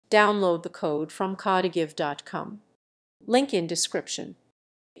Download the code from codigive.com. Link in description.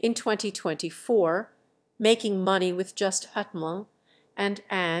 In 2024, making money with just HTML and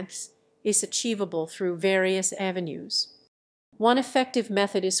ads is achievable through various avenues. One effective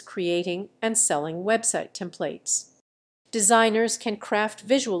method is creating and selling website templates. Designers can craft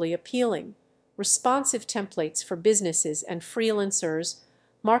visually appealing, responsive templates for businesses and freelancers,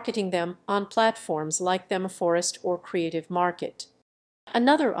 marketing them on platforms like ThemeForest or Creative Market.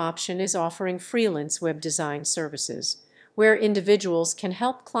 Another option is offering freelance web design services, where individuals can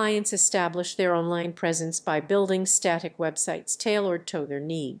help clients establish their online presence by building static websites tailored to their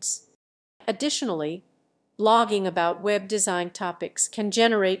needs. Additionally, blogging about web design topics can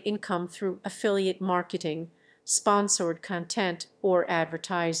generate income through affiliate marketing, sponsored content, or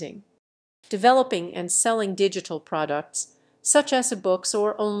advertising. Developing and selling digital products, such as books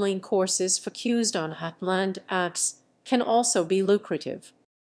or online courses focused on HTML and apps, can also be lucrative.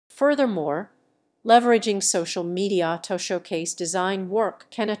 Furthermore, leveraging social media to showcase design work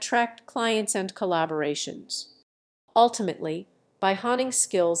can attract clients and collaborations. Ultimately, by honing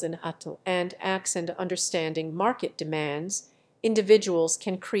skills in HTML and apps and understanding market demands, individuals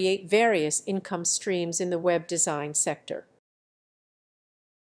can create various income streams in the web design sector.